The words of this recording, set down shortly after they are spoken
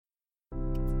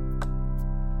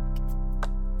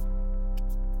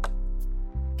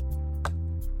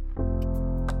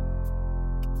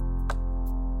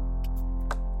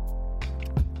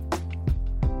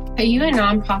Are you a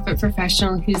nonprofit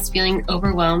professional who's feeling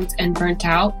overwhelmed and burnt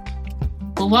out?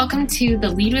 Well, welcome to the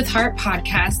Lead with Heart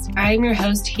podcast. I am your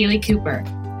host, Haley Cooper.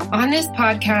 On this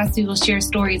podcast, we will share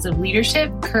stories of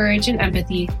leadership, courage, and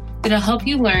empathy that'll help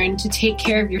you learn to take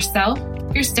care of yourself,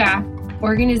 your staff,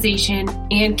 organization,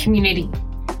 and community.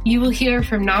 You will hear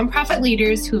from nonprofit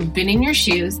leaders who have been in your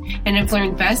shoes and have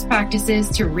learned best practices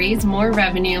to raise more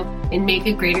revenue and make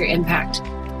a greater impact.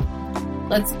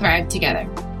 Let's thrive together.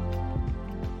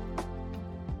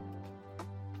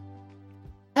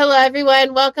 Hello,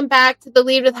 everyone. Welcome back to the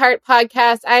Lead with Heart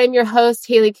podcast. I am your host,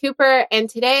 Haley Cooper, and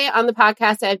today on the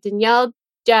podcast, I have Danielle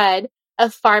Judd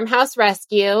of FarmHouse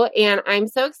Rescue, and I'm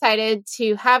so excited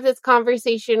to have this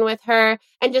conversation with her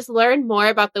and just learn more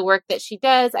about the work that she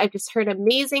does. I've just heard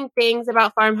amazing things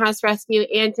about FarmHouse Rescue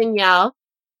and Danielle,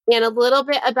 and a little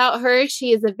bit about her.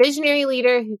 She is a visionary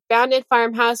leader who founded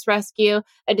FarmHouse Rescue,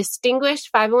 a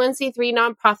distinguished 501c3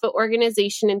 nonprofit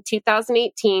organization in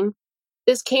 2018.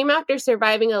 This came after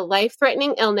surviving a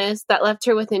life-threatening illness that left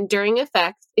her with enduring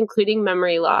effects, including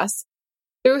memory loss.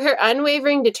 Through her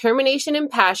unwavering determination and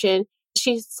passion,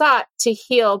 she sought to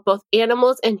heal both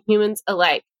animals and humans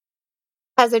alike.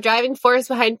 As a driving force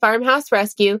behind FarmHouse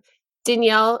Rescue,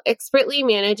 Danielle expertly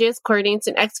manages, coordinates,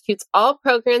 and executes all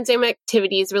programs and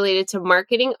activities related to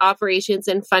marketing, operations,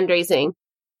 and fundraising.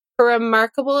 Her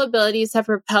remarkable abilities have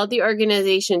propelled the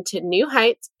organization to new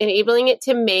heights, enabling it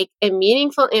to make a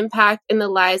meaningful impact in the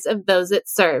lives of those it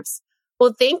serves.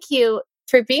 Well, thank you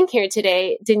for being here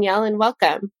today, Danielle, and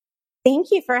welcome. Thank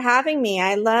you for having me.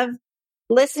 I love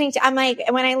listening to,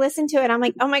 when I listen to it, I'm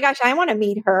like, oh my gosh, I want to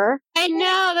meet her. I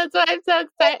know. That's why I'm so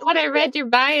excited when I read your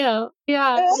bio.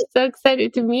 Yeah, I'm so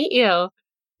excited to meet you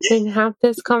and have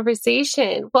this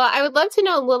conversation. Well, I would love to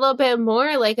know a little bit more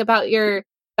about your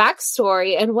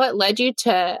backstory and what led you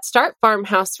to start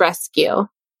FarmHouse Rescue,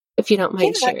 if you don't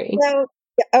mind sharing.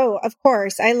 Of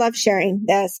course. I love sharing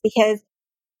this because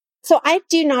I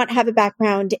do not have a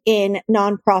background in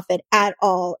nonprofit at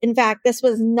all. In fact, this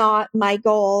was not my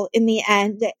goal in the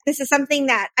end. This is something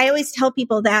that I always tell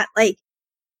people that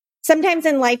sometimes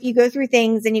in life you go through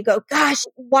things and you go, gosh,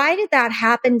 why did that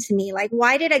happen to me?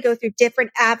 Why did I go through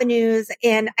different avenues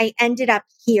and I ended up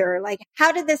here?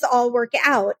 How did this all work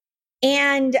out?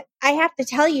 And I have to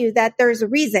tell you that there's a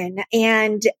reason,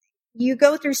 and you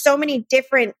go through so many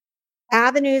different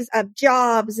avenues of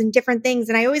jobs and different things.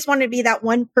 And I always wanted to be that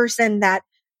one person that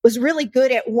was really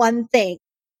good at one thing,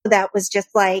 that was just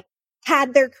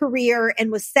had their career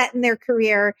and was set in their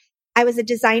career. I was a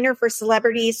designer for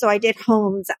celebrities, so I did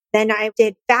homes. Then I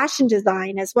did fashion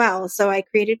design as well. So I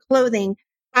created clothing.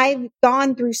 I've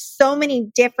gone through so many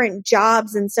different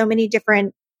jobs and so many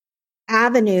different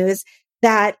avenues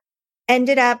that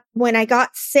ended up, when I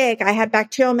got sick, I had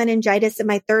bacterial meningitis in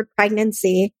my third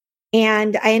pregnancy,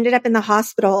 and I ended up in the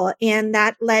hospital, and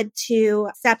that led to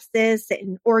sepsis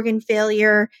and organ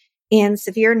failure and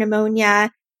severe pneumonia.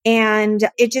 And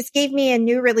it just gave me a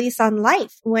new release on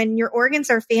life. When your organs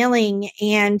are failing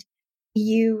and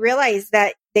you realize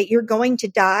that you're going to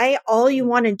die, all you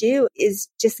want to do is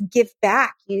just give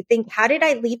back. You think, how did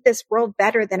I leave this world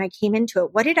better than I came into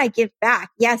it? What did I give back?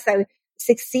 Yes, I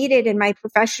succeeded in my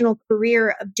professional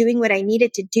career of doing what I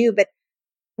needed to do, but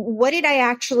what did I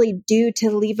actually do to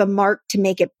leave a mark to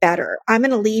make it better? I'm going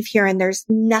to leave here and there's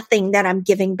nothing that I'm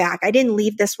giving back. I didn't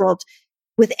leave this world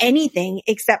with anything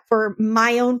except for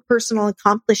my own personal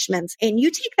accomplishments. And you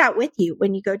take that with you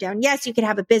when you go down. Yes, you can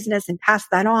have a business and pass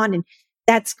that on, and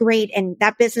that's great. And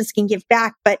that business can give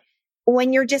back. But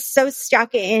when you're just so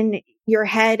stuck in your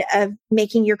head of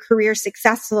making your career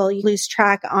successful, you lose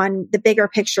track on the bigger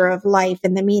picture of life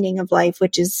and the meaning of life,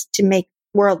 which is to make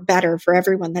the world better for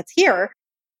everyone that's here.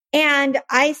 And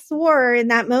I swore in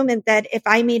that moment that if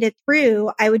I made it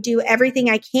through, I would do everything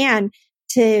I can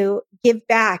to give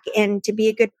back and to be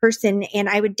a good person. And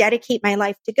I would dedicate my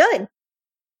life to good.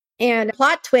 And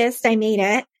plot twist, I made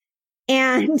it.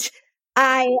 And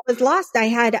I was lost. I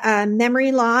had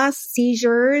memory loss,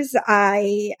 seizures.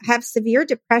 I have severe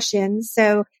depression.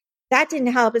 So that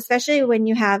didn't help, especially when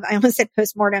you have, I almost said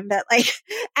postmortem, but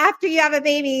after you have a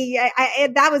baby,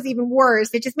 that was even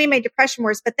worse. It just made my depression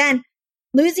worse. But then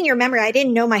losing your memory, I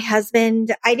didn't know my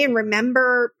husband. I didn't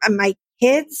remember my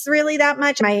kids really that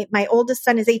much. My oldest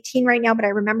son is 18 right now, but I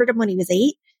remembered him when he was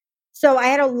 8. So I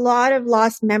had a lot of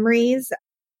lost memories.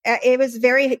 It was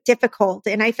very difficult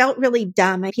and I felt really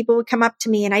dumb. People would come up to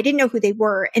me and I didn't know who they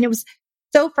were. And it was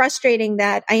so frustrating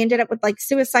that I ended up with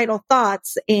suicidal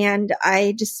thoughts, and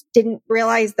I just didn't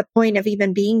realize the point of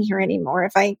even being here anymore.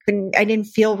 I didn't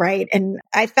feel right. And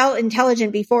I felt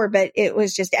intelligent before, but it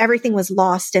was just, everything was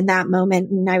lost in that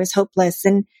moment and I was hopeless.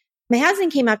 And my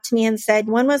husband came up to me and said,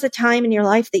 when was a time in your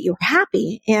life that you were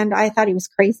happy? And I thought he was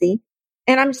crazy.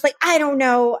 And I'm just like, I don't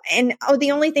know. And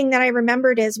the only thing that I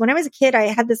remembered is when I was a kid, I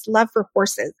had this love for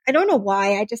horses. I don't know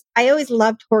why. I always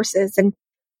loved horses. And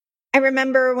I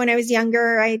remember when I was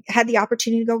younger, I had the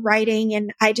opportunity to go riding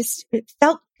and it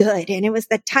felt good. And it was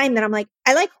the time that I'm like,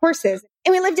 I like horses.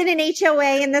 And we lived in an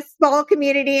HOA in this small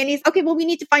community. And he's okay, well, we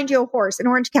need to find you a horse in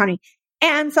Orange County.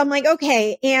 And so I'm like,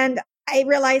 okay. And I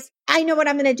realized I know what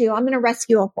I'm going to do. I'm going to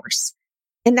rescue a horse.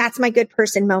 And that's my good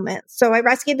person moment. So I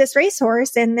rescued this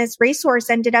racehorse and this racehorse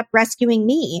ended up rescuing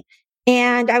me.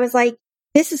 And I was like,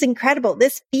 this is incredible.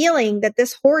 This feeling that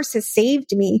this horse has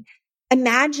saved me.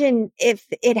 Imagine if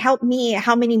it helped me,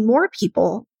 how many more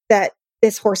people that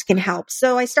this horse can help.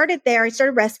 So I started there. I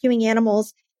started rescuing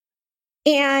animals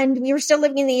and we were still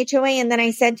living in the HOA. And then I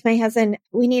said to my husband,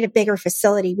 we need a bigger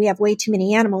facility. We have way too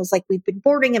many animals. Like we've been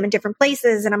boarding them in different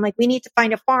places. And I'm like, we need to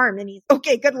find a farm. And he's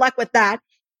okay, good luck with that.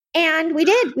 And we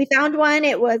did. We found one.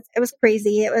 It was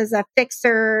crazy. It was a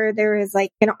fixer. There was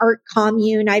like an art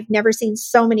commune. I've never seen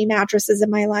so many mattresses in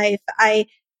my life. I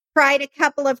cried a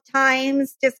couple of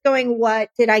times just going, what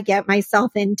did I get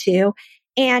myself into?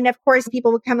 And of course,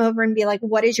 people would come over and be like,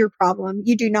 what is your problem?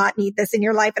 You do not need this in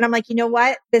your life. And I'm like, you know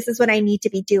what? This is what I need to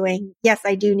be doing. Yes,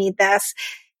 I do need this.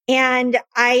 And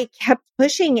I kept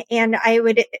pushing and I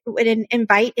would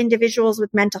invite individuals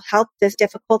with mental health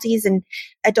difficulties and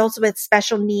adults with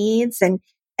special needs. And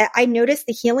I noticed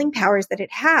the healing powers that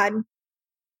it had.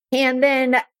 And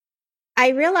then I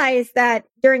realized that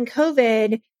during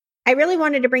COVID, I really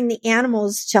wanted to bring the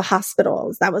animals to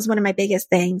hospitals. That was one of my biggest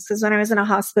things. Because when I was in a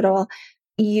hospital,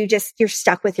 you're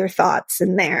stuck with your thoughts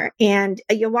in there. And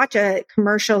you watch a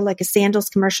commercial, like a sandals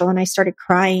commercial, and I started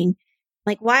crying.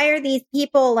 Like, why are these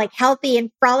people like healthy and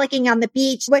frolicking on the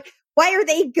beach? Why are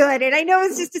they good? And I know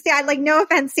it's just to say, no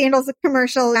offense, sandals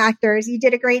commercial actors. You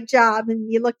did a great job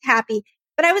and you looked happy.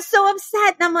 But I was so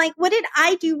upset. And I'm like, what did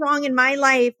I do wrong in my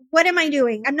life? What am I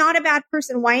doing? I'm not a bad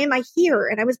person. Why am I here?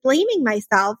 And I was blaming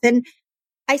myself. And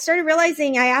I started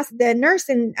realizing, I asked the nurse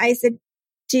and I said,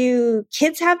 do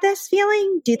kids have this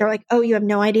feeling? They're like, oh, you have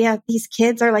no idea. These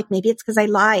kids are like, maybe it's because I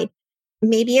lied.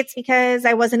 Maybe it's because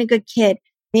I wasn't a good kid.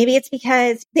 Maybe it's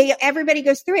because everybody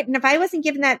goes through it. And if I wasn't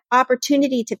given that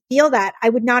opportunity to feel that, I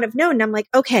would not have known. And I'm like,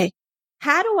 okay,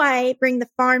 how do I bring the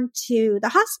farm to the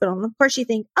hospital? And of course you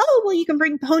think, oh, well, you can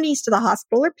bring ponies to the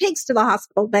hospital or pigs to the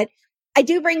hospital. But I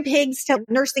do bring pigs to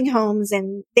nursing homes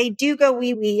and they do go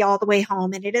wee wee all the way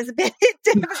home. And it is a bit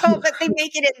difficult, but they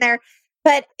make it in there.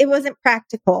 But it wasn't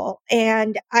practical.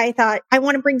 And I thought, I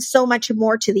want to bring so much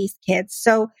more to these kids.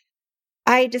 So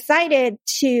I decided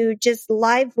to just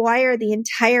live wire the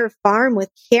entire farm with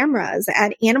cameras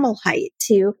at animal height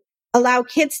to allow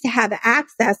kids to have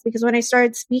access. Because when I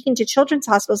started speaking to children's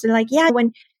hospitals, they're like, yeah,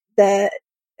 when the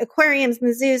aquariums and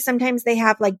the zoos, sometimes they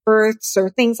have like births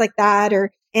or things like that,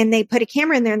 and they put a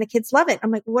camera in there and the kids love it. I'm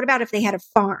like, what about if they had a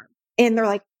farm? And they're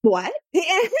like, what?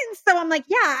 And so I'm like,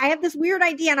 yeah, I have this weird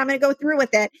idea and I'm going to go through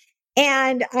with it.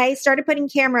 And I started putting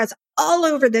cameras all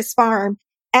over this farm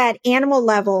at animal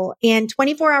level, and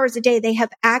 24 hours a day, they have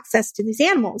access to these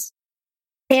animals.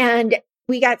 And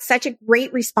we got such a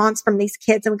great response from these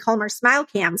kids, and we call them our smile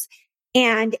cams.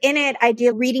 And in it, I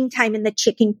do reading time in the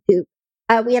chicken coop.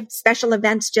 We have special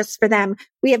events just for them.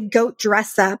 We have goat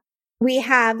dress up. We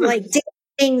have like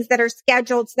things that are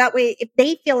scheduled so that way if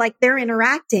they feel like they're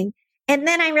interacting. And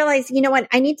then I realized, you know what?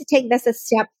 I need to take this a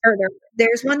step further.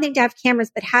 There's one thing to have cameras,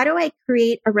 but how do I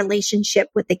create a relationship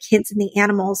with the kids and the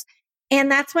animals? And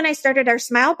that's when I started our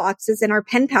smile boxes in our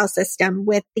pen pal system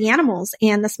with the animals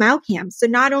and the smile cams. So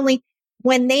not only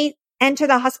when they enter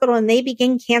the hospital and they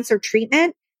begin cancer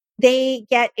treatment, they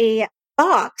get a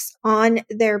box on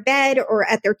their bed or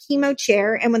at their chemo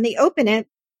chair. And when they open it,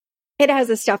 it has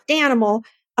a stuffed animal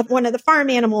of one of the farm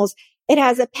animals. It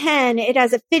has a pen. It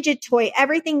has a fidget toy.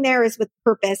 Everything there is with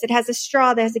purpose. It has a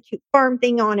straw that has a cute farm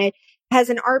thing on it. It has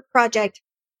an art project.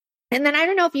 And then I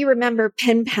don't know if you remember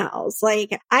pen pals.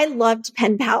 Like I loved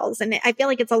pen pals and I feel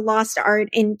like it's a lost art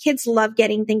and kids love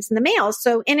getting things in the mail.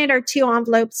 So in it are 2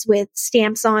 envelopes with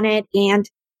stamps on it and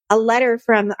a letter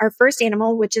from our first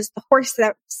animal, which is the horse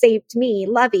that saved me,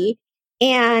 Lovey.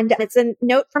 And it's a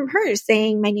note from her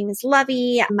saying, my name is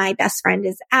Lovey. My best friend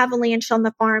is Avalanche on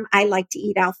the farm. I like to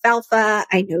eat alfalfa.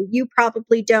 I know you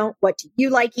probably don't. What do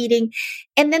you like eating?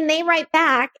 And then they write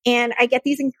back and I get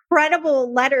these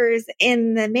incredible letters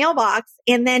in the mailbox.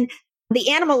 And then the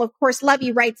animal, of course,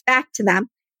 Lovey writes back to them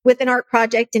with an art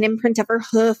project, an imprint of her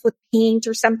hoof with paint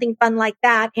or something fun like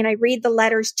that. And I read the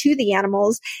letters to the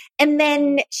animals. And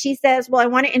then she says, well, I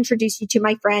want to introduce you to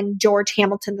my friend, George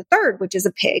Hamilton III, which is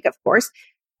a pig, of course.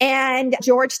 And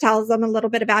George tells them a little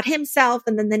bit about himself.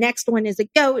 And then the next one is a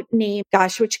goat named,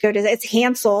 which goat is it? It's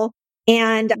Hansel.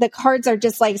 And the cards are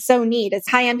just like so neat. It's,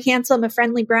 hi, I'm Hansel. I'm a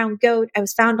friendly brown goat. I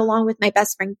was found along with my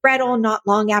best friend Gretel not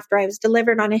long after I was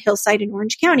delivered on a hillside in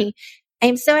Orange County. I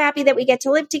am so happy that we get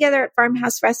to live together at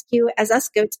FarmHouse Rescue, as us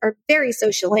goats are very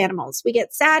social animals. We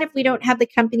get sad if we don't have the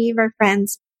company of our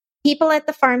friends. People at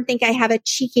the farm think I have a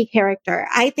cheeky character.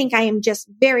 I think I am just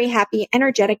very happy,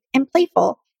 energetic, and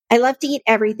playful. I love to eat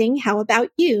everything. How about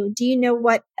you? Do you know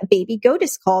what a baby goat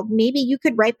is called? Maybe you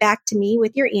could write back to me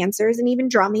with your answers and even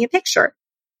draw me a picture.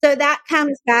 So that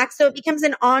comes back. So it becomes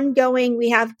an ongoing,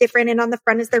 we have different, and on the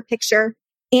front is their picture.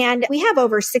 And we have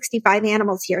over 65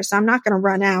 animals here, so I'm not going to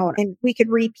run out and we could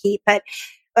repeat, but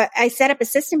I set up a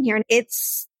system here and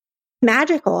it's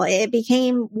magical. It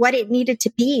became what it needed to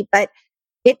be, but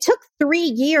it took 3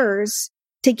 years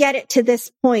to get it to this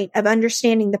point of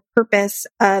understanding the purpose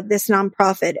of this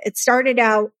nonprofit. It started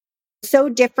out so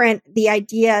different, the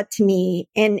idea to me,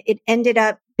 and it ended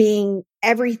up being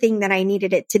everything that I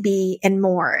needed it to be and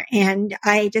more. And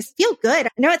I just feel good. I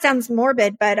know it sounds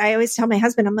morbid, but I always tell my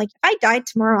husband, I'm like, if I died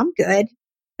tomorrow, I'm good.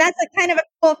 That's a kind of a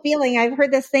cool feeling. I've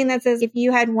heard this thing that says, if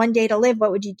you had one day to live,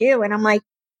 what would you do? And I'm like,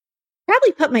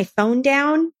 probably put my phone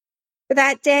down for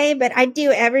that day, but I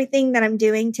do everything that I'm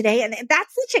doing today. And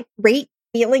that's such a great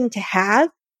feeling to have,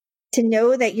 to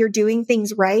know that you're doing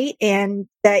things right and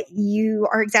that you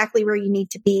are exactly where you need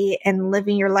to be and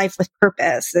living your life with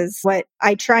purpose is what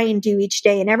I try and do each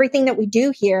day. And everything that we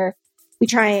do here,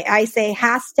 I say,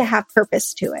 has to have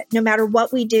purpose to it. No matter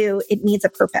what we do, it needs a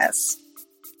purpose.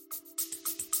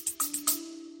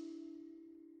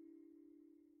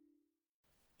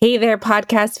 Hey there,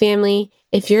 podcast family.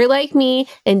 If you're like me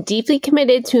and deeply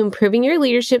committed to improving your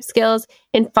leadership skills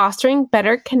and fostering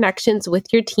better connections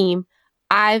with your team,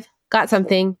 I've got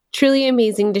something truly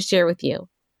amazing to share with you.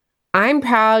 I'm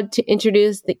proud to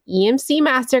introduce the EMC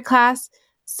Masterclass,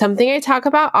 something I talk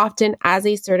about often as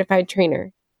a certified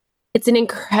trainer. It's an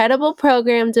incredible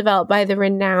program developed by the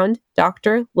renowned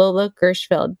Dr. Lola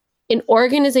Gershfeld, an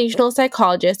organizational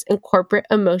psychologist and corporate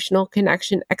emotional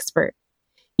connection expert.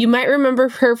 You might remember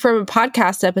her from a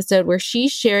podcast episode where she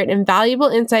shared invaluable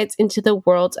insights into the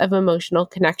world of emotional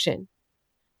connection.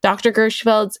 Dr.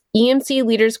 Gershfeld's EMC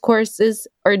Leaders courses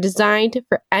are designed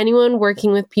for anyone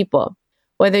working with people,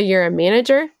 whether you're a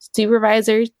manager,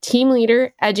 supervisor, team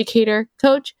leader, educator,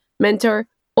 coach, mentor,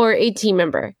 or a team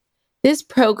member. This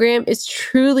program is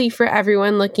truly for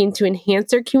everyone looking to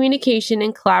enhance their communication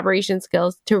and collaboration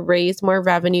skills to raise more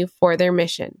revenue for their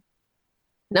mission.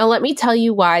 Now, let me tell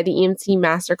you why the EMC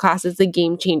Masterclass is a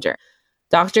game changer.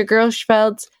 Dr.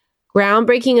 Gershfeld's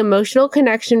groundbreaking emotional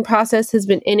connection process has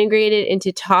been integrated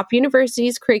into top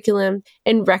universities' curriculum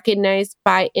and recognized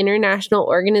by international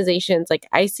organizations like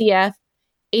ICF,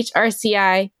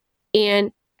 HRCI,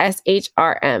 and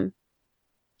SHRM.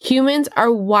 Humans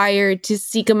are wired to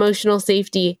seek emotional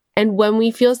safety, and when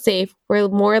we feel safe, we're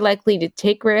more likely to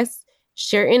take risks,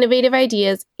 share innovative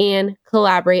ideas, and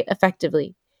collaborate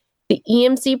effectively. The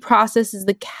EMC process is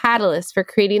the catalyst for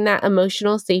creating that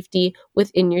emotional safety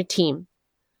within your team.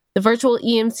 The virtual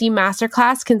EMC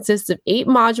Masterclass consists of 8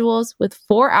 modules with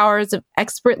 4 hours of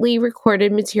expertly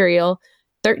recorded material,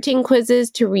 13 quizzes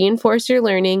to reinforce your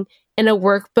learning, and a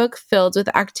workbook filled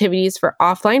with activities for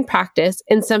offline practice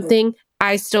and something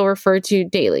I still refer to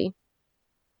daily.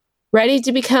 Ready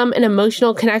to become an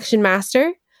emotional connection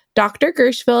master? Dr.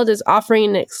 Gershfeld is offering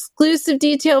an exclusive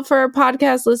detail for our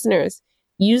podcast listeners.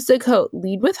 Use the code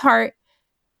LEADWITHHEART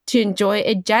to enjoy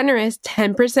a generous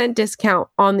 10% discount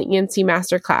on the EMC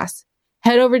Masterclass.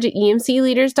 Head over to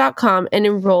emcleaders.com and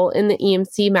enroll in the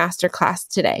EMC Masterclass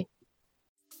today.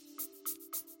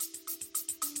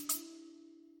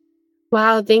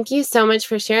 Wow, thank you so much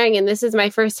for sharing. And this is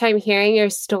my first time hearing your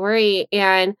story.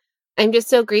 And I'm just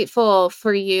so grateful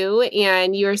for you.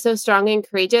 And you are so strong and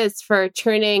courageous for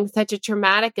turning such a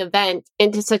traumatic event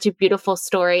into such a beautiful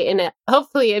story and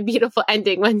hopefully a beautiful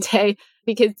ending one day.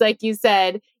 Because like you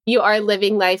said, you are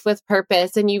living life with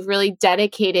purpose and you've really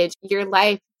dedicated your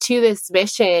life to this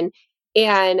mission.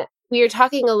 And we are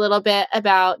talking a little bit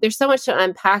about, there's so much to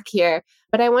unpack here,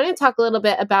 but I want to talk a little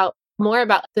bit more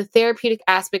about the therapeutic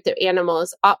aspect of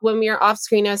animals. When we were off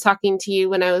screen, I was talking to you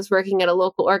when I was working at a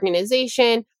local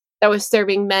organization that was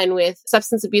serving men with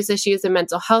substance abuse issues and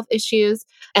mental health issues.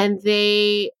 And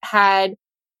they had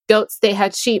goats, they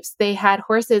had sheep, they had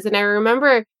horses. And I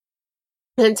remember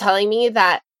them telling me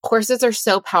that horses are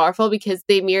so powerful because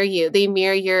they mirror you, they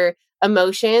mirror your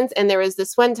emotions. And there was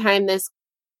this one time this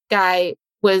guy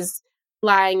was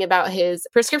lying about his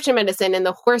prescription medicine and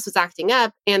the horse was acting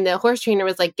up and the horse trainer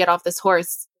was like, get off this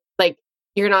horse. Like,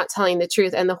 you're not telling the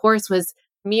truth. And the horse was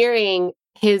mirroring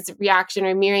his reaction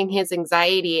or mirroring his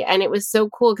anxiety. And it was so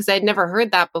cool because I'd never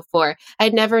heard that before.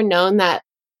 I'd never known that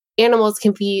animals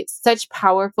can be such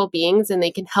powerful beings and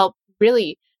they can help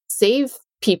really save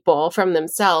people from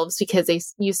themselves because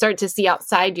you start to see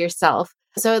outside yourself.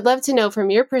 So I'd love to know from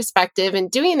your perspective in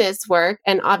doing this work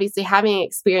and obviously having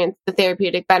experienced the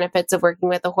therapeutic benefits of working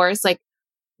with a horse, like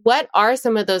what are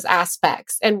some of those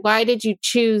aspects and why did you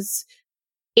choose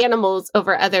animals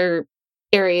over other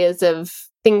areas of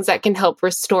things that can help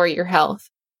restore your health?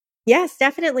 Yes,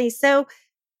 definitely. So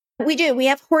we do. We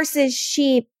have horses,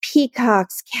 sheep,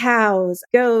 peacocks, cows,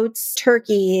 goats,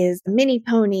 turkeys, mini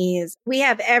ponies. We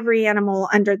have every animal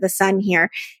under the sun here.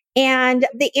 And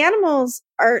the animals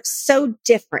are so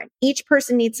different. Each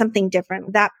person needs something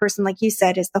different. That person, like you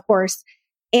said, is the horse.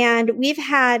 And we've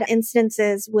had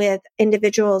instances with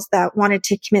individuals that wanted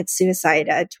to commit suicide,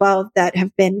 12 that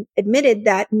have been admitted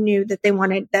that knew that they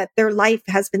wanted, that their life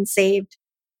has been saved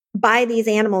by these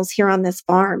animals here on this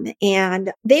farm.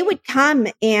 And they would come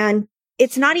and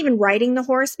it's not even riding the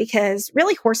horse because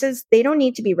really horses, they don't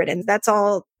need to be ridden. That's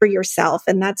all for yourself.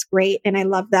 And that's great. And I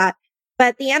love that.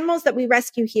 But the animals that we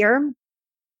rescue here,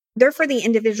 they're for the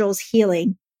individual's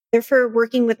healing. They're for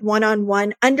working with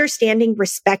one-on-one, understanding,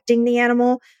 respecting the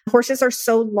animal. Horses are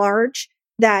so large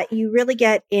that you really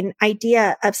get an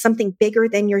idea of something bigger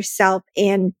than yourself.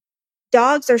 And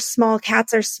dogs are small,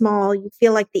 cats are small. You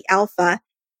feel like the alpha.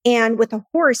 And with a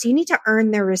horse, you need to earn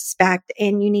their respect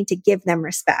and you need to give them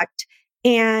respect.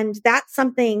 And that's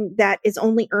something that is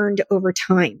only earned over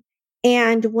time.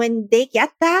 And when they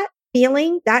get that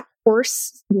feeling, that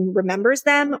horse remembers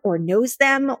them or knows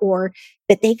them or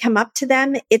that they come up to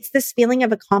them, it's this feeling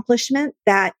of accomplishment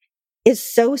that is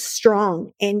so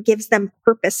strong and gives them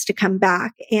purpose to come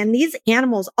back. And these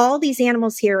animals, all these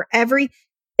animals here, every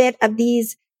bit of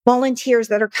these volunteers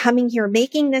that are coming here,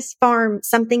 making this farm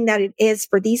something that it is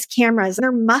for these cameras.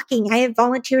 They're mucking. I have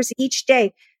volunteers each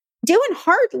day doing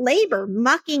hard labor,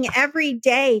 mucking every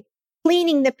day,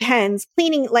 cleaning the pens,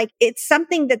 cleaning, like it's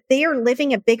something that they are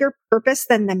living a bigger purpose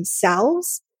than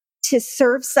themselves to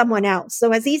serve someone else.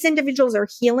 So as these individuals are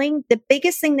healing, the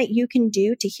biggest thing that you can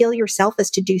do to heal yourself is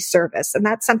to do service. And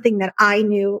that's something that I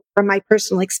knew from my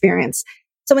personal experience.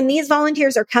 So when these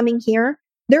volunteers are coming here,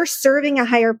 they're serving a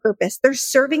higher purpose. They're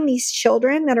serving these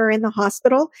children that are in the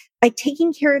hospital by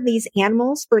taking care of these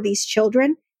animals for these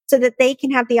children so that they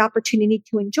can have the opportunity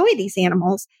to enjoy these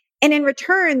animals. And in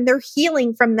return, they're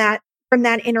healing from that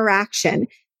interaction.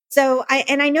 So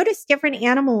I noticed different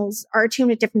animals are attuned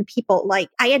to different people. Like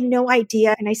I had no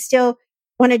idea, and I still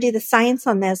want to do the science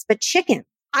on this, but chickens,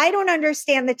 I don't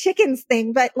understand the chickens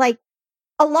thing, but like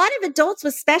a lot of adults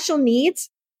with special needs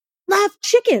love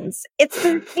chickens. It's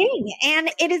their thing. And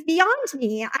it is beyond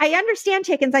me. I understand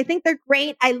chickens. I think they're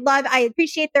great. I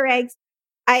appreciate their eggs.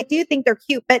 I do think they're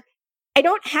cute, but I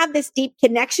don't have this deep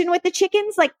connection with the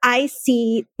chickens like I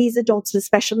see these adults with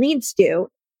special needs do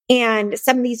and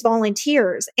some of these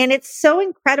volunteers. And it's so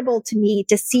incredible to me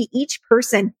to see each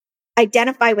person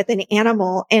identify with an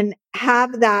animal and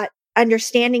have that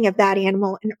understanding of that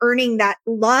animal and earning that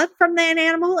love from that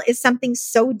animal is something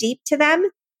so deep to them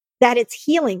that it's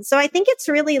healing. So I think it's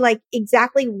really like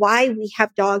exactly why we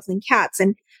have dogs and cats.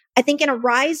 And I think in a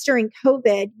rise during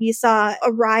COVID, you saw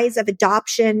a rise of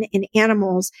adoption in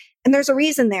animals. And there's a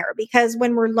reason there because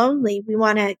when we're lonely, we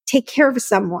want to take care of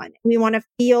someone. We want to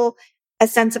feel a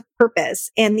sense of purpose.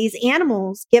 And these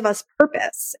animals give us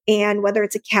purpose. And whether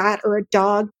it's a cat or a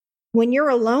dog, when you're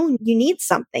alone, you need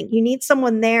something. You need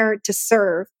someone there to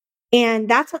serve. And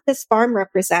that's what this farm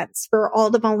represents for all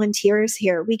the volunteers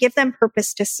here. We give them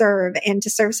purpose to serve and to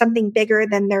serve something bigger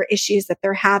than their issues that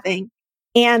they're having.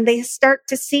 And they start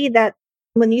to see that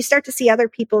when you start to see other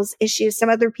people's issues, some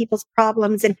other people's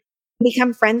problems and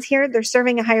become friends here, they're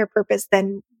serving a higher purpose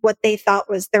than what they thought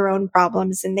was their own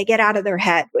problems. And they get out of their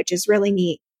head, which is really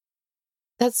neat.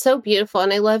 That's so beautiful.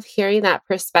 And I love hearing that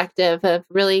perspective of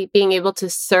really being able to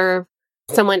serve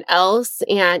someone else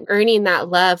and earning that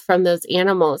love from those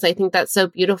animals. I think that's so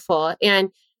beautiful. And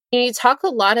you talk a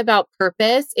lot about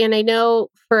purpose. And I know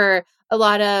for a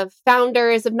lot of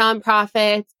founders of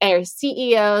nonprofits or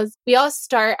CEOs, we all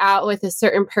start out with a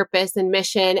certain purpose and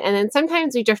mission. And then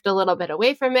sometimes we drift a little bit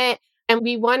away from it. And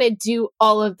we want to do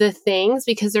all of the things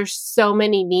because there's so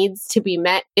many needs to be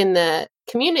met in the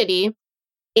community.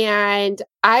 And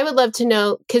I would love to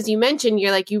know, because you mentioned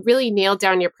you really nailed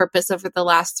down your purpose over the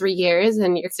last 3 years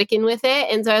and you're sticking with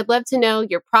it. And so I'd love to know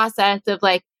your process of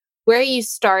where you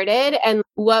started and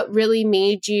what really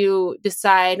made you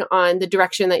decide on the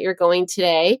direction that you're going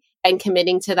today and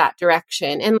committing to that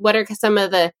direction. And what are some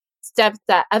of the steps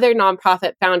that other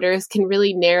nonprofit founders can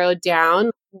really narrow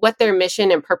down what their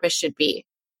mission and purpose should be?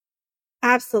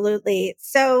 Absolutely.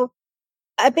 So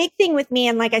a big thing with me,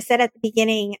 and like I said at the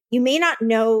beginning, you may not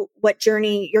know what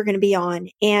journey you're going to be on.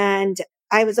 And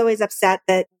I was always upset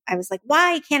that I was like,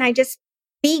 why can't I just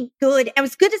be good? I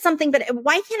was good at something, but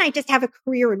why can't I just have a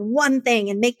career in one thing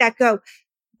and make that go?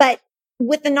 But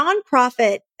with the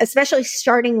nonprofit, especially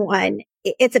starting one,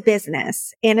 it's a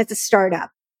business and it's a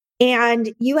startup.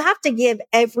 And you have to give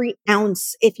every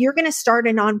ounce. If you're going to start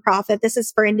a nonprofit, this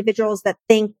is for individuals that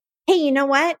think, hey, you know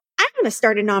what? I'm going to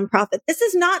start a nonprofit. This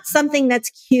is not something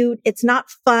that's cute. It's not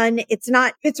fun.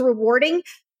 It's rewarding,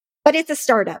 but it's a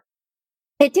startup.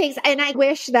 It takes, and I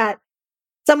wish that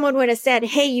someone would have said,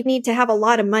 hey, you need to have a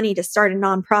lot of money to start a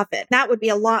nonprofit. That would be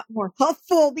a lot more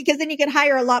helpful because then you could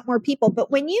hire a lot more people. But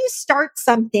when you start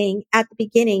something at the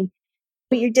beginning,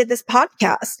 when you did this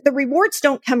podcast, the rewards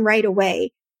don't come right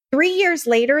away. 3 years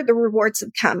later, the rewards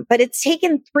have come, but it's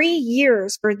taken 3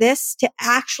 years for this to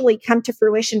actually come to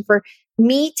fruition, for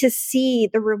me to see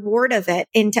the reward of it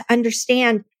and to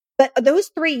understand. But those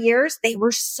 3 years, they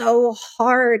were so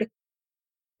hard.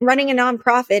 Running a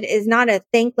nonprofit is not a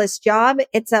thankless job.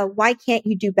 It's a, why can't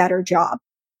you do better job?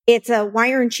 It's a,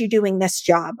 why aren't you doing this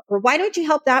job? Or why don't you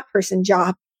help that person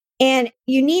job? And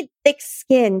you need thick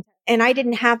skin. And I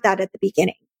didn't have that at the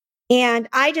beginning. And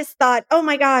I just thought, oh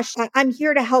my gosh, I'm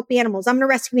here to help animals. I'm going to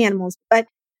rescue animals. But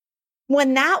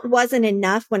when that wasn't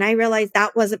enough, when I realized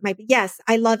that wasn't yes,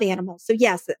 I love animals. So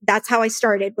yes, that's how I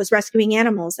started, was rescuing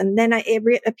animals. And then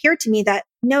it appeared to me that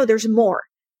no, there's more.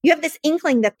 You have this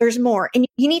inkling that there's more, and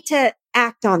you need to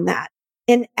act on that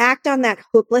and act on that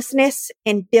hopelessness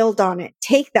and build on it.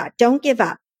 Take that. Don't give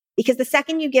up, because the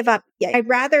second you give up, I'd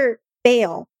rather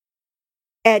fail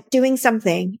at doing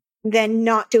something than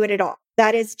not do it at all.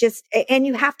 That is just, and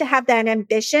you have to have that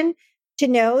ambition to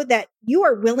know that you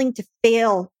are willing to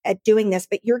fail at doing this,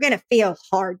 but you're going to fail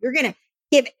hard. You're going to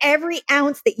give every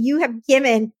ounce that you have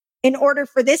given in order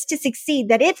for this to succeed.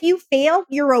 That if you fail,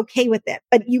 you're okay with it,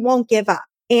 but you won't give up.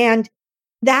 And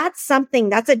that's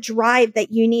a drive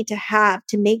that you need to have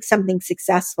to make something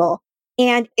successful.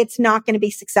 And it's not going to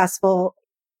be successful.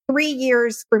 3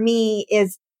 years for me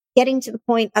is getting to the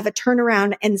point of a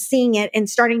turnaround and seeing it and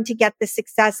starting to get the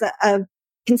success of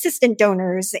consistent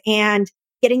donors and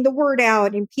getting the word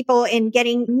out and people and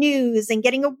getting news and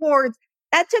getting awards.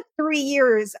 That took 3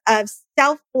 years of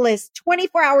selfless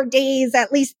 24-hour days,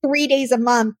 at least 3 days a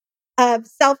month of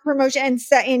self-promotion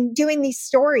and doing these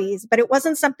stories. But it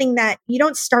wasn't something that you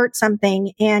don't start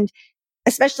something, and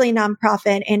especially a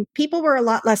nonprofit, and people were a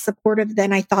lot less supportive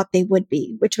than I thought they would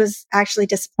be, which was actually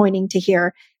disappointing to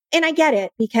hear. And I get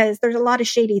it, because there's a lot of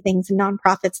shady things in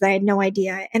nonprofits that I had no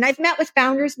idea. And I've met with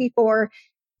founders before,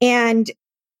 and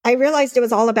I realized it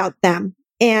was all about them.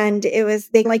 And it was,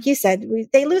 like you said,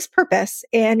 they lose purpose,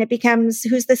 and it becomes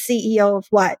who's the CEO of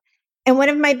what. And one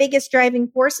of my biggest driving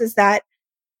forces is that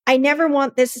I never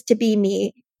want this to be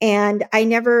me. And I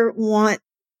never want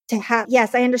to have,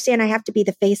 yes, I understand I have to be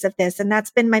the face of this. And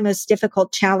that's been my most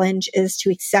difficult challenge, is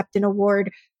to accept an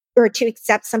award or to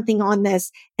accept something on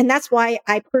this. And that's why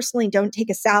I personally don't take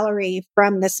a salary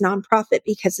from this nonprofit,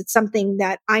 because it's something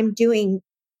that I'm doing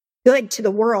good to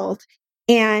the world.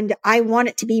 And I want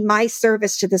it to be my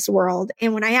service to this world.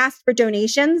 And when I ask for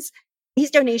donations,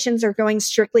 these donations are going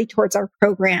strictly towards our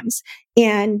programs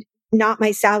and not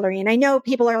my salary. And I know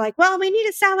people are like, well, we need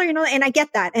a salary and all, and I get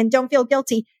that. And don't feel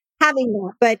guilty having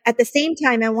that. But at the same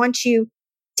time, I want you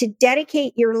to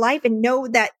dedicate your life and know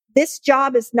that this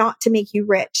job is not to make you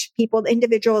rich.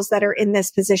 Individuals that are in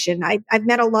this position. I've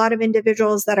met a lot of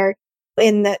individuals that are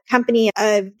in the company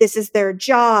of this is their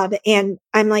job. And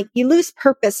I'm like, you lose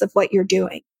purpose of what you're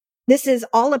doing. This is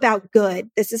all about good.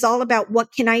 This is all about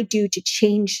what can I do to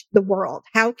change the world?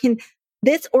 How can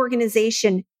this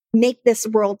organization make this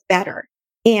world better?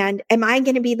 And am I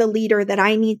going to be the leader that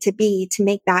I need to be to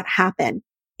make that happen?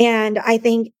 And I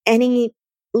think any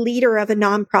leader of a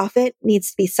nonprofit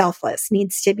needs to be selfless,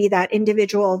 needs to be that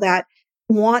individual that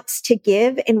wants to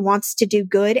give and wants to do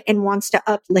good and wants to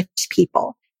uplift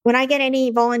people. When I get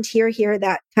any volunteer here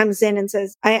that comes in and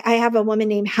says, I have a woman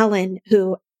named Helen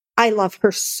who I love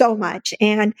her so much.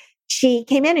 And she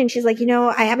came in and she's like,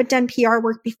 I haven't done PR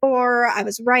work before. I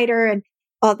was a writer and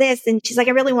all this. And she's like,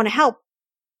 I really want to help.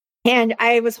 And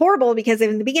I was horrible because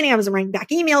in the beginning I was writing back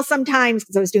emails sometimes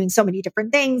because I was doing so many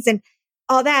different things and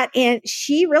all that. And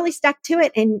she really stuck to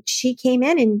it. And she came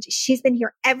in and she's been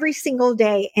here every single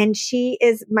day. And she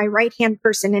is my right-hand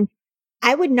person. And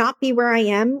I would not be where I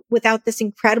am without this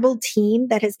incredible team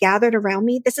that has gathered around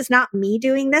me. This is not me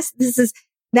doing this. This is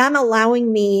them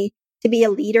allowing me to be a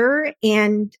leader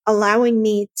and allowing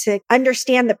me to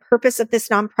understand the purpose of this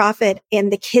nonprofit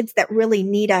and the kids that really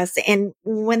need us. And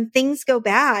when things go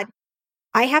bad,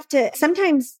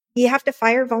 sometimes you have to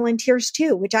fire volunteers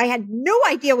too, which I had no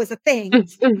idea was a thing.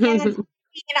 And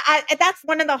that's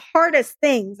one of the hardest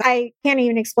things. I can't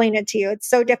even explain it to you. It's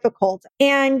so difficult.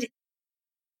 And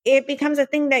it becomes a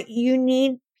thing that you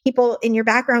need people in your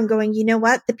background going, you know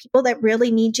what? The people that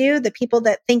really need you, the people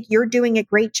that think you're doing a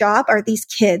great job are these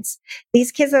kids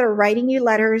that are writing you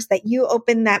letters, that you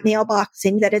open that mailbox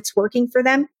and that it's working for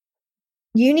them.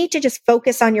 You need to just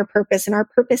focus on your purpose. And our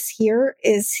purpose here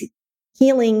is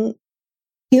healing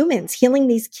humans, healing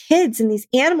these kids and these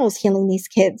animals, healing these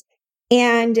kids.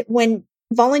 And when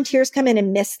volunteers come in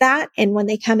and miss that, and when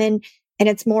they come in and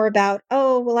it's more about,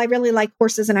 oh, well, I really like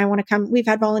horses and I want to come. We've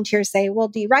had volunteers say, well,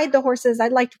 do you ride the horses?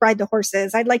 I'd like to ride the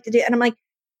horses. I'd like to do, and I'm like,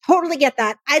 totally get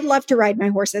that. I'd love to ride my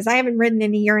horses. I haven't ridden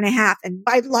in a year and a half and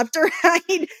I'd love to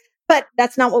ride, but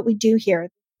that's not what we do here.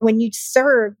 When you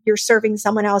serve, you're serving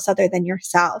someone else other than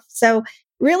yourself. So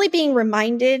really being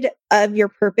reminded of your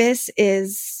purpose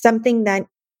is something that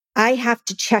I have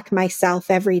to check myself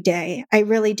every day. I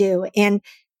really do. And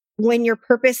when your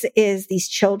purpose is these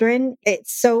children,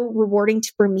 it's so rewarding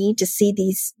for me to see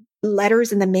these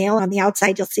letters in the mail. On the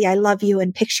outside, you'll see I love you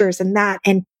and pictures and that,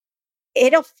 and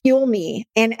it'll fuel me.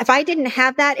 And if I didn't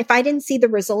have that, if I didn't see the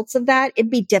results of that,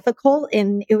 it'd be difficult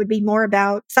and it would be more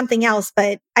about something else.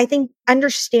 But I think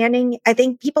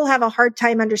people have a hard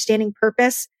time understanding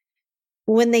purpose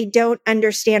when they don't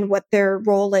understand what their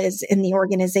role is in the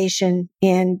organization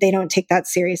and they don't take that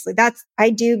seriously.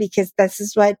 I do, because this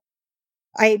is what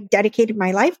I dedicated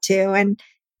my life to. And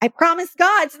I promised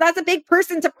God. So that's a big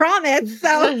person to promise.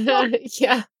 So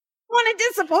yeah. I want to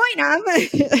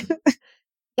disappoint him.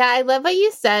 Yeah, I love what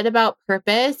you said about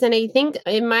purpose. And I think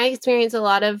in my experience, a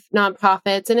lot of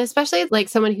nonprofits, and especially like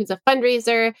someone who's a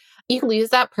fundraiser, you lose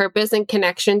that purpose and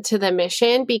connection to the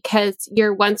mission because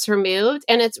you're once removed.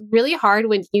 And it's really hard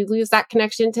when you lose that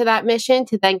connection to that mission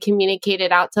to then communicate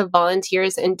it out to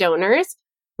volunteers and donors.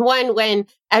 One, when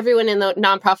everyone in the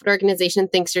nonprofit organization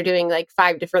thinks you're doing like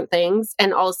 5 different things,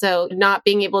 and also not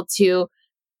being able to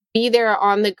be there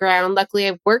on the ground. Luckily,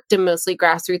 I've worked in mostly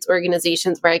grassroots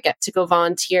organizations where I get to go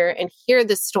volunteer and hear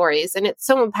the stories. And it's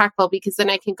so impactful because then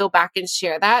I can go back and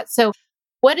share that. So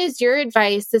what is your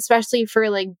advice, especially for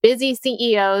like busy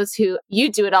CEOs who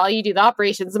you do it all? You do the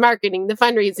operations, the marketing, the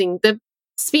fundraising, the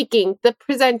speaking, the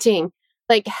presenting.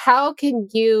 Like, how can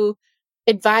you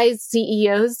advise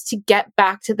CEOs to get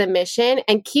back to the mission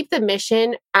and keep the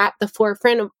mission at the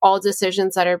forefront of all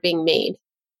decisions that are being made?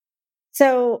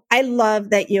 So I love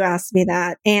that you asked me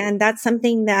that. And that's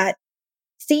something that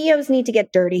CEOs need to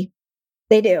get dirty.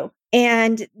 They do.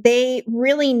 And they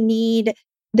really need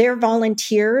their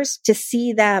volunteers to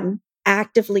see them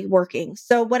actively working.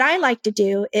 So what I like to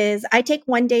do is I take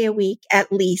one day a week at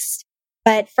least,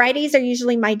 but Fridays are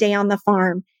usually my day on the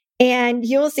farm. And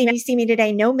you see me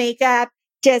today, no makeup,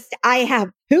 just I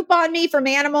have poop on me from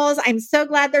animals. I'm so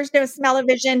glad there's no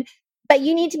smell-o-vision. But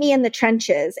you need to be in the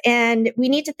trenches, and we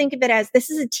need to think of it as this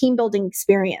is a team building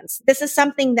experience. This is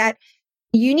something that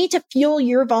you need to fuel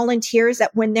your volunteers,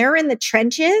 that when they're in the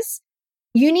trenches,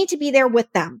 you need to be there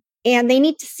with them, and they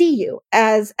need to see you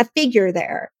as a figure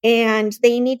there, and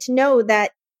they need to know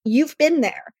that you've been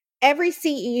there. Every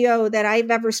CEO that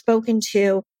I've ever spoken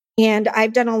to, and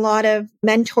I've done a lot of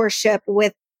mentorship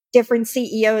with different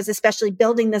CEOs, especially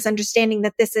building this understanding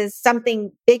that this is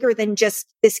something bigger than just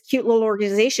this cute little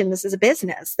organization. This is a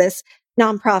business, this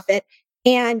nonprofit.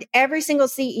 And every single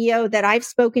CEO that I've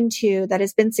spoken to that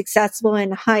has been successful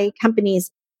in high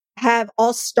companies have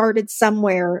all started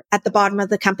somewhere at the bottom of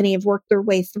the company, have worked their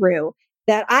way through,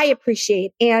 that I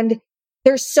appreciate. And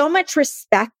there's so much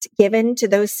respect given to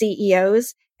those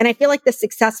CEOs. And I feel like the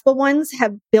successful ones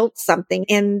have built something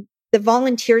and the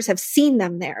volunteers have seen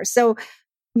them there. So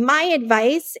my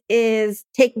advice is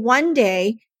take one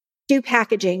day, do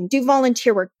packaging, do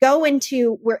volunteer work, go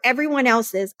into where everyone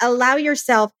else is, allow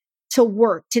yourself to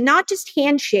work, to not just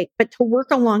handshake, but to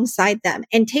work alongside them,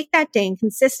 and take that day and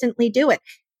consistently do it,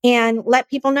 and let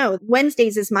people know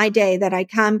Wednesdays is my day that I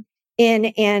come in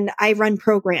and I run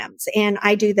programs and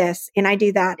I do this and I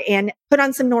do that, and put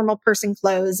on some normal person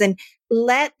clothes and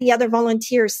let the other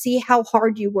volunteers see how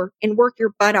hard you work and work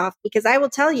your butt off. Because I will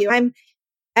tell you, I'm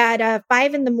at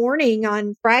 5 a.m.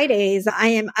 on Fridays. I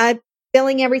am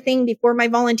filling everything before my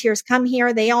volunteers come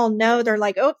here. They all know, they're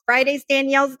like, oh, Friday's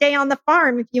Danielle's day on the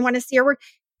farm if you want to see her work.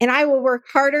 And I will work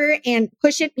harder and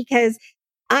push it because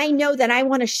I know that I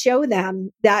want to show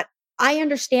them that I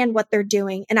understand what they're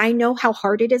doing and I know how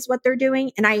hard it is what they're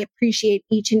doing. And I appreciate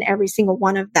each and every single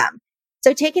one of them.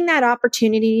 So taking that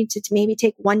opportunity to maybe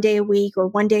take one day a week or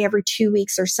one day every 2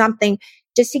 weeks or something,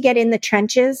 just to get in the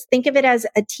trenches, think of it as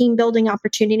a team building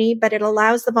opportunity, but it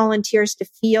allows the volunteers to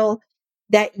feel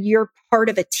that you're part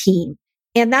of a team.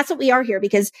 And that's what we are here,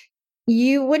 because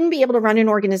you wouldn't be able to run an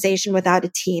organization without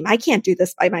a team. I can't do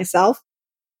this by myself.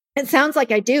 It sounds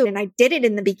like I do. And I did it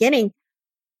in the beginning.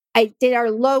 I did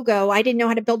our logo. I didn't know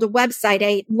how to build a website.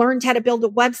 I learned how to build a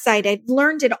website. I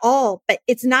learned it all, but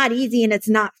it's not easy and it's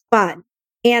not fun.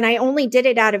 And I only did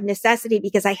it out of necessity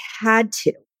because I had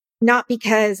to, not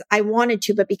because I wanted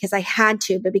to, but because I had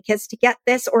to, but because to get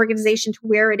this organization to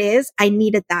where it is, I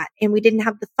needed that. And we didn't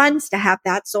have the funds to have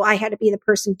that. So I had to be the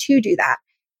person to do that.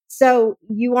 So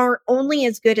you are only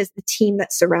as good as the team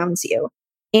that surrounds you.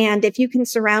 And if you can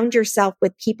surround yourself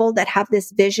with people that have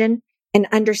this vision and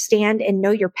understand and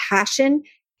know your passion,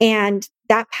 and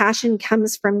that passion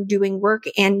comes from doing work,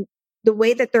 and the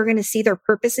way that they're going to see their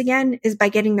purpose again is by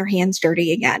getting their hands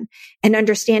dirty again and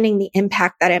understanding the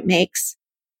impact that it makes.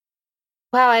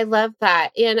 Wow, I love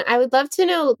that. And I would love to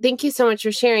know, thank you so much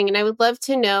for sharing. And I would love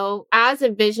to know, as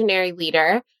a visionary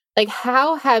leader, like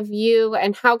how have you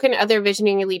and how can other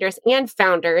visionary leaders and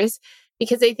founders,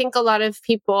 because I think a lot of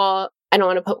people, I don't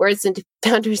want to put words into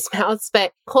founders' mouths,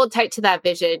 but hold tight to that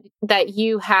vision that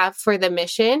you have for the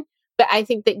mission. But I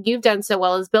think that you've done so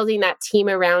well is building that team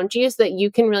around you so that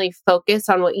you can really focus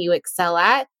on what you excel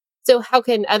at. So how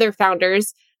can other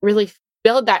founders really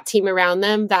build that team around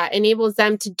them that enables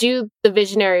them to do the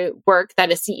visionary work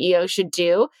that a CEO should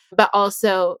do, but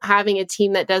also having a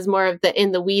team that does more of the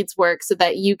in the weeds work so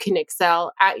that you can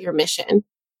excel at your mission?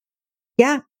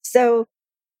 Yeah. So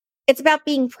it's about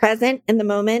being present in the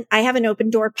moment. I have an open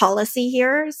door policy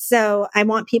here. So I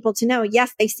want people to know,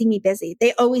 yes, they see me busy.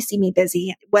 They always see me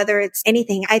busy, whether it's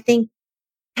anything. I think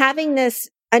having this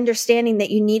understanding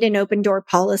that you need an open door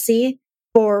policy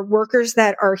for workers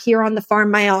that are here on the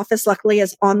farm. My office, luckily,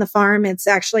 is on the farm. It's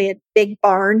actually a big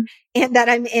barn and that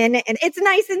I'm in, and it's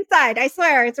nice inside. I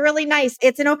swear it's really nice.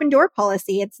 It's an open door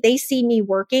policy. They see me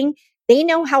working. They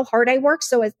know how hard I work.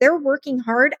 So as they're working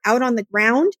hard out on the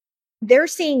ground, they're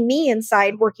seeing me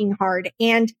inside working hard,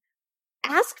 and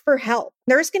ask for help.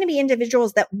 There's going to be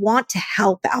individuals that want to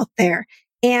help out there,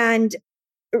 and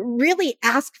really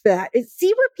ask for that.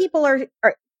 See where people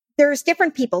are. There's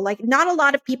different people. Like, not a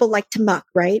lot of people like to muck,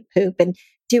 right? Poop and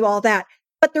do all that,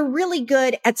 but they're really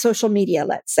good at social media.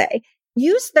 Let's say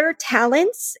use their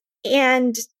talents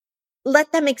and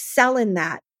let them excel in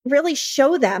that. Really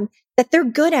show them that they're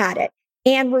good at it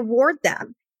and reward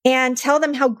them and tell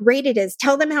them how great it is.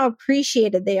 Tell them how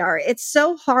appreciated they are. It's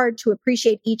so hard to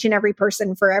appreciate each and every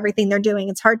person for everything they're doing.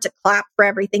 It's hard to clap for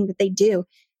everything that they do.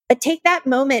 But take that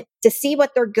moment to see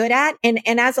what they're good at. And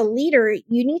as a leader,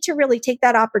 you need to really take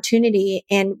that opportunity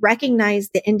and recognize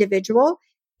the individual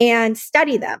and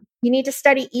study them. You need to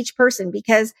study each person,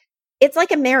 because it's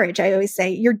like a marriage. I always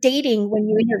say you're dating when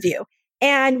you interview.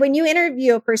 And when you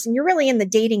interview a person, you're really in the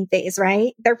dating phase,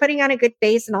 right? They're putting on a good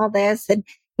face and all this. And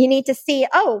you need to see,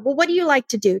 oh, well, what do you like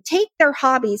to do? Take their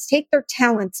hobbies, take their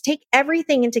talents, take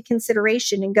everything into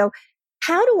consideration and go,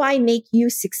 how do I make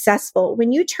you successful?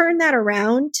 When you turn that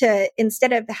around to,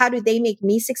 instead of how do they make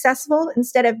me successful,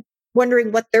 instead of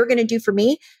wondering what they're going to do for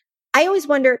me, I always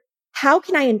wonder, how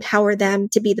can I empower them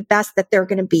to be the best that they're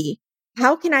going to be?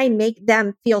 How can I make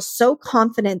them feel so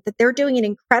confident that they're doing an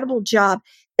incredible job,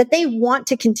 that they want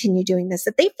to continue doing this,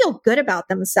 that they feel good about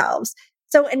themselves?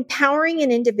 So empowering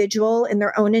an individual in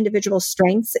their own individual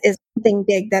strengths is something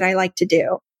big that I like to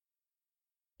do.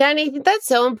 Yeah, and I think that's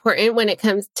so important when it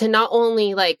comes to not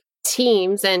only like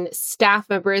teams and staff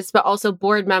members, but also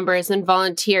board members and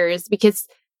volunteers, because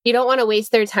you don't want to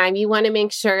waste their time. You want to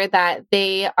make sure that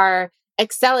they are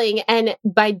excelling. And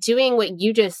by doing what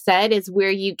you just said is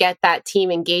where you get that team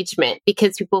engagement,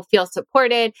 because people feel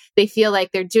supported. They feel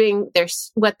like they're doing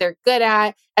what they're good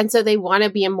at. And so they want to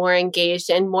be more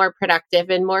engaged and more productive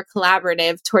and more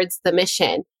collaborative towards the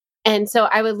mission. And so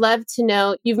I would love to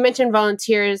know, you've mentioned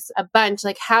volunteers a bunch,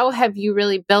 like how have you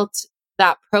really built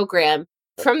that program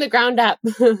from the ground up?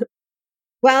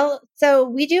 Well, so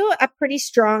we do a pretty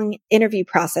strong interview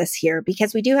process here,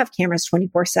 because we do have cameras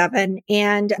 24/7,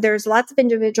 and there's lots of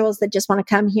individuals that just want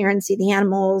to come here and see the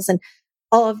animals and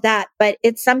all of that. But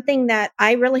it's something that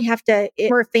I really have to,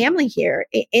 we're a family here.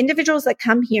 Individuals that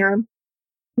come here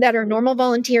that are normal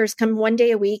volunteers come one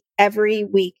day a week, every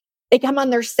week. They come on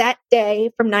their set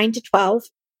day from 9 to 12.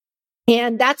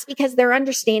 And that's because they're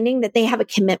understanding that they have a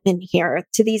commitment here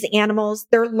to these animals.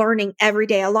 They're learning every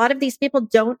day. A lot of these people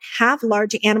don't have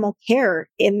large animal care,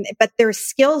 but their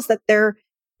skills that they're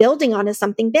building on is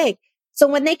something big. So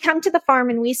when they come to the farm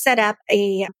and we set up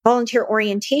a volunteer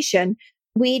orientation,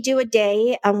 we do a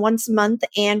day once a month,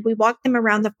 and we walk them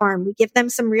around the farm. We give them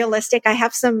some realistic. I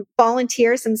have some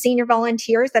volunteers, some senior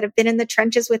volunteers that have been in the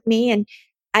trenches with me, and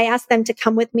I ask them to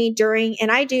come with me during, and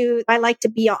I like to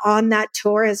be on that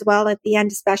tour as well at the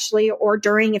end, especially, or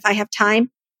during if I have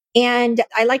time. And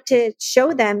I like to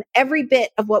show them every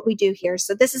bit of what we do here.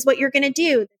 So this is what you're going to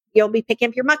do. You'll be picking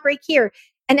up your muck right here.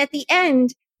 And at the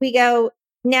end, we go,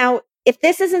 now, if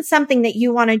this isn't something that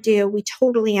you want to do, we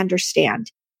totally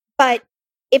understand. But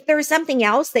if there's something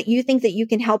else that you think that you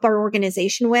can help our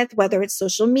organization with, whether it's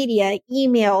social media,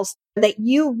 emails that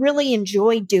you really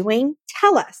enjoy doing,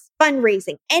 tell us.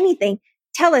 Fundraising, anything,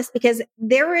 tell us, because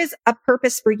there is a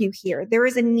purpose for you here. There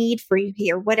is a need for you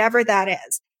here, whatever that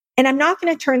is. And I'm not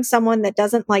going to turn someone that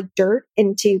doesn't like dirt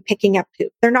into picking up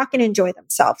poop. They're not going to enjoy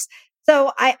themselves.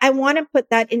 So I want to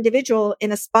put that individual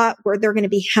in a spot where they're going to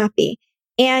be happy.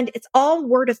 And it's all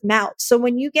word of mouth. So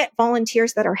when you get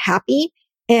volunteers that are happy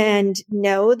and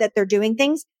know that they're doing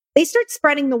things, they start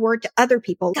spreading the word to other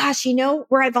people. Gosh,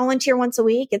 where I volunteer once a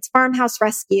week, it's FarmHouse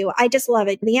Rescue. I just love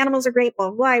it. The animals are great. Blah,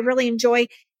 blah, blah. I really enjoy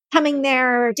coming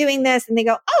there, doing this. And they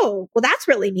go, oh, well, that's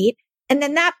really neat. And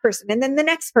then that person, and then the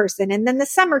next person, and then the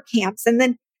summer camps. And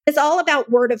then it's all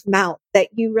about word of mouth that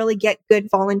you really get good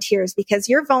volunteers, because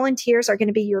your volunteers are going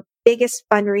to be your biggest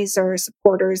fundraiser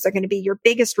supporters. They're going to be your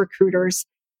biggest recruiters,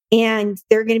 and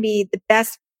they're going to be the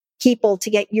best people to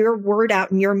get your word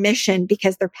out and your mission,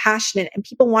 because they're passionate and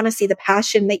people want to see the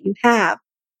passion that you have.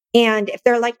 And if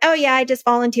they're like, oh yeah, I just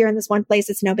volunteer in this one place,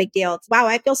 it's no big deal. It's wow,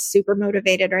 I feel super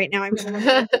motivated right now.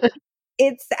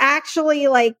 It's actually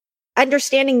like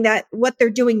understanding that what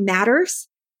they're doing matters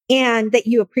and that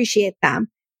you appreciate them.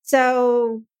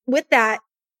 So with that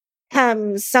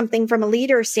comes something from a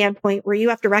leader standpoint where you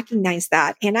have to recognize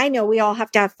that. And I know we all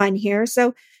have to have fun here.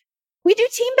 So we do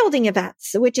team building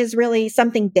events, which is really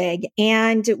something big.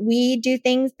 And we do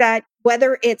things that,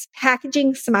 whether it's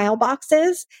packaging smile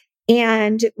boxes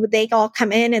and they all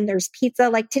come in and there's pizza,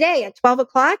 like today at 12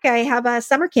 o'clock, I have a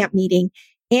summer camp meeting.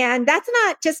 And that's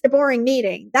not just a boring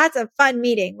meeting. That's a fun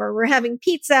meeting where we're having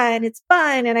pizza and it's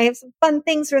fun. And I have some fun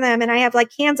things for them. And I have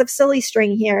like cans of silly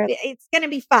string here. It's going to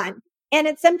be fun. And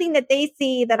it's something that they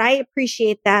see that I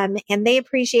appreciate them and they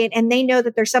appreciate, and they know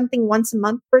that there's something once a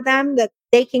month for them that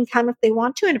they can come if they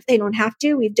want to. And if they don't have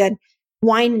to, we've done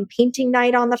wine and painting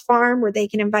night on the farm where they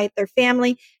can invite their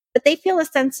family, but they feel a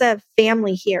sense of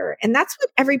family here. And that's what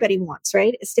everybody wants,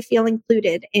 right? Is to feel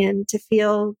included and to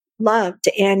feel loved.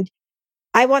 And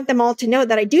I want them all to know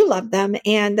that I do love them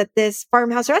and that this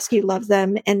FarmHouse Rescue loves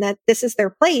them and that this is their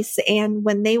place. And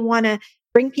when they want to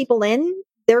bring people in,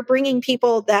 they're bringing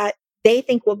people that they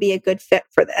think will be a good fit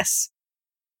for this.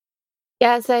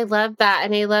 Yes, I love that.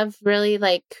 And I love really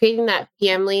like creating that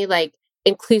family, like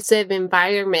inclusive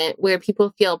environment where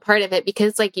people feel a part of it.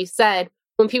 Because like you said,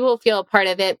 when people feel a part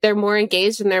of it, they're more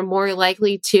engaged and they're more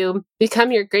likely to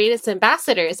become your greatest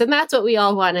ambassadors. And that's what we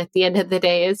all want at the end of the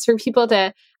day, is for people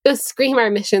to go scream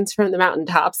our missions from the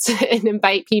mountaintops and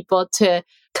invite people to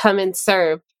come and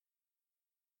serve.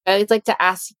 I would like to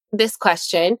ask this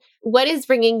question. What is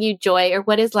bringing you joy, or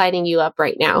what is lighting you up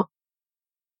right now?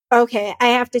 Okay, I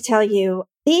have to tell you,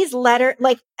 these letters,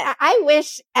 like, I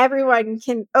wish everyone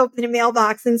can open a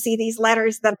mailbox and see these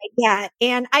letters that I get.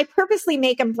 And I purposely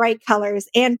make them bright colors.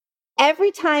 And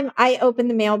every time I open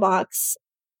the mailbox,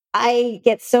 I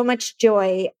get so much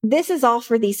joy. This is all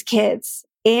for these kids.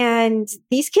 And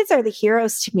these kids are the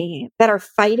heroes to me that are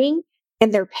fighting,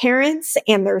 and their parents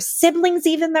and their siblings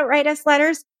even that write us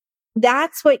letters.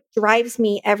 That's what drives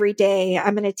me every day.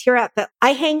 I'm going to tear up, but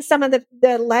I hang some of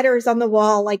the letters on the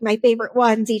wall, like my favorite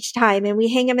ones each time, and we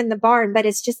hang them in the barn. But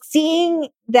it's just seeing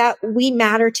that we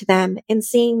matter to them and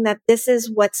seeing that this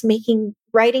is what's making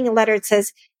writing a letter that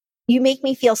says, you make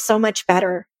me feel so much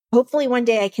better. Hopefully one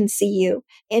day I can see you.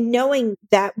 And knowing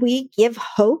that we give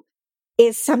hope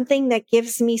is something that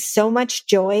gives me so much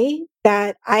joy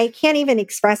that I can't even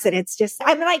express it. It's just,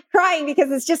 I'm like crying because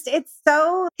because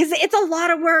it's a lot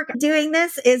of work. Doing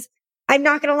this is, I'm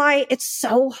not going to lie, it's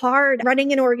so hard.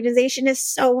 Running an organization is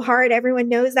so hard. Everyone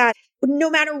knows that.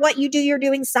 No matter what you do, you're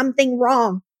doing something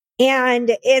wrong.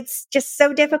 And it's just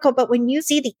so difficult. But when you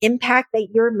see the impact that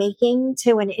you're making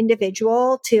to an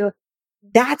individual,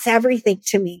 that's everything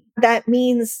to me. That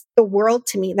means the world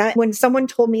to me. That when someone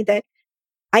told me that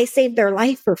I saved their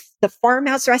life, or the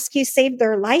FarmHouse Rescue saved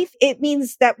their life, it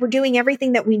means that we're doing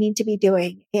everything that we need to be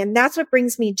doing. And that's what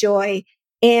brings me joy.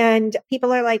 And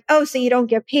people are like, oh, so you don't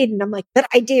get paid. And I'm like, but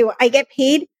I do. I get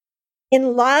paid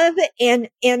in love and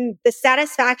in the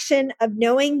satisfaction of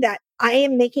knowing that I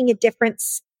am making a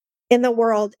difference in the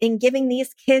world and giving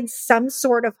these kids some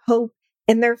sort of hope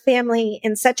in their family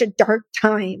in such a dark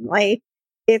time. Like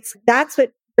that's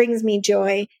what brings me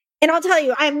joy. And I'll tell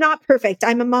you, I'm not perfect.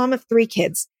 I'm a mom of 3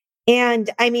 kids. And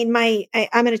I mean, I'm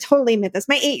going to totally admit this.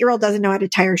 My 8-year-old doesn't know how to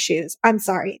tie her shoes. I'm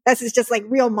sorry. This is just like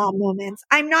real mom moments.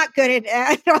 I'm not good at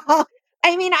it at all.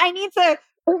 I mean, I need to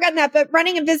work on that, but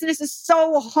running a business is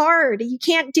so hard. You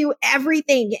can't do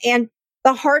everything. And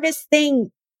the hardest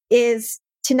thing is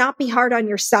to not be hard on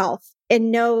yourself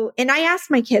and know. And I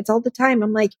ask my kids all the time,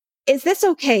 I'm like, is this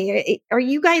okay? Are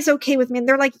you guys okay with me? And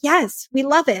they're like, yes, we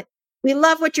love it. We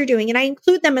love what you're doing. And I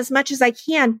include them as much as I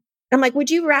can. I'm like, would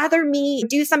you rather me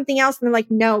do something else? And they're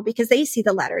like, no, because they see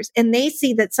the letters and they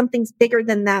see that something's bigger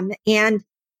than them. And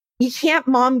you can't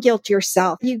mom guilt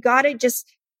yourself. You got to just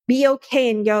be okay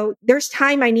and go, there's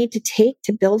time I need to take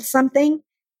to build something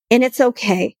and it's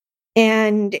okay.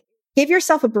 And give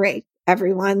yourself a break,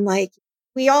 everyone. Like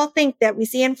we all think that we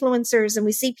see influencers and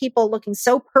we see people looking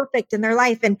so perfect in their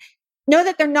life and know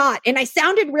that they're not. And I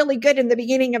sounded really good in the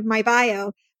beginning of my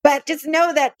bio. But just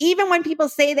know that even when people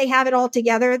say they have it all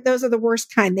together, those are the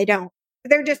worst kind. They don't.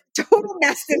 They're just total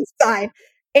mess inside.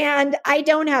 And I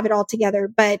don't have it all together.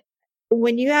 But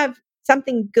when you have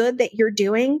something good that you're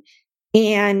doing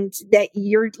and that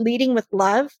you're leading with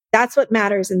love, that's what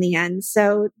matters in the end.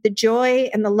 So the joy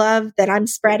and the love that I'm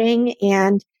spreading,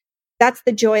 and that's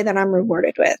the joy that I'm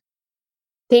rewarded with.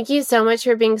 Thank you so much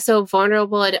for being so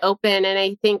vulnerable and open. And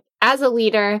I think as a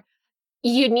leader,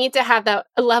 you need to have that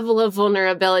level of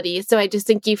vulnerability. So I just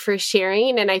thank you for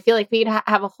sharing. And I feel like we'd have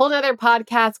a whole nother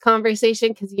podcast conversation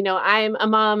because, I'm a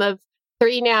mom of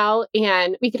 3 now,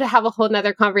 and we could have a whole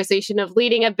nother conversation of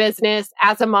leading a business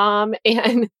as a mom.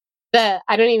 And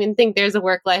I don't even think there's a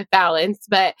work-life balance,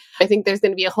 but I think there's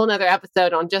going to be a whole nother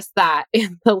episode on just that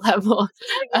and the level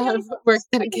of work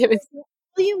that it gives.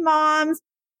 All you moms,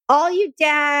 all you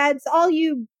dads, all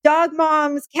you dog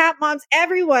moms, cat moms,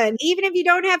 everyone, even if you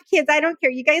don't have kids, I don't care.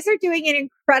 You guys are doing an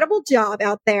incredible job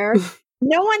out there.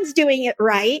 No one's doing it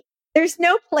right. There's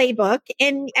no playbook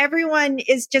and everyone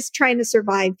is just trying to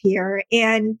survive here,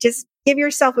 and just give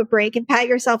yourself a break and pat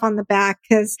yourself on the back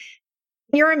because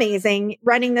you're amazing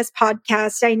running this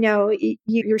podcast. I know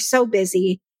you're so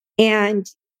busy and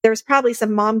there's probably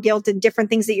some mom guilt and different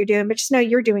things that you're doing, but just know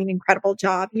you're doing an incredible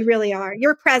job. You really are.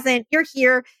 You're present. You're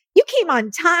here. You came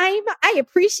on time. I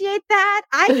appreciate that.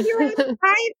 I'm here on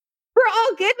time. We're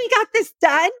all good. We got this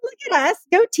done. Look at us.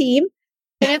 Go team.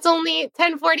 And it's only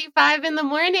 10:45 in the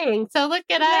morning. So look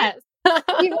at us.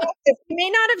 We may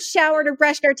not have showered or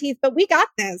brushed our teeth, but we got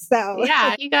this. So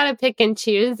yeah, you got to pick and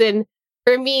choose. And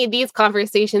for me, these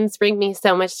conversations bring me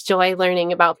so much joy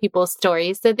learning about people's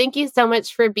stories. So thank you so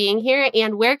much for being here.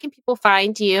 And where can people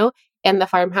find you and the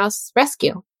FarmHouse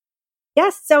Rescue?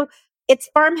 Yes. So it's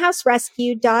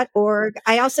farmhouserescue.org.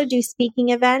 I also do speaking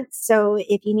events. So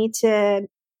if you need to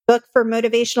book for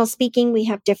motivational speaking, we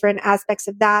have different aspects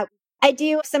of that. I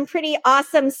do some pretty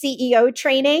awesome CEO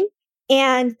training.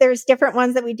 And there's different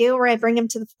ones that we do where I bring them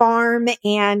to the farm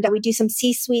and we do some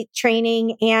C-suite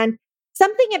training, and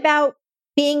something about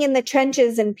being in the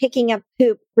trenches and picking up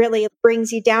poop really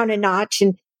brings you down a notch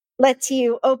and lets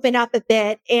you open up a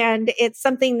bit. And it's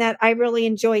something that I really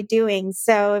enjoy doing.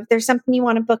 So if there's something you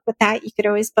want to book with that, you could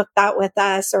always book that with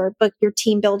us or book your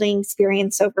team building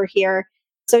experience over here.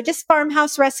 So just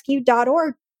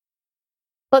farmhouserescue.org.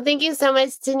 Well, thank you so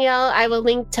much, Danielle. I will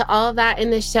link to all of that in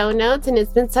the show notes, and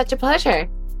it's been such a pleasure.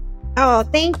 Oh,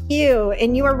 thank you.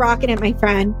 And you are rocking it, my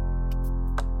friend.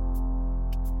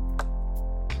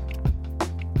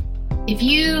 If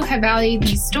you have valued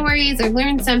these stories or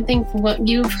learned something from what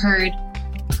you've heard,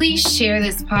 please share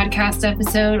this podcast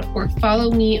episode or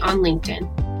follow me on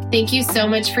LinkedIn. Thank you so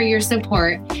much for your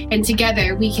support, and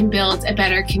together we can build a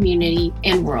better community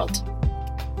and world.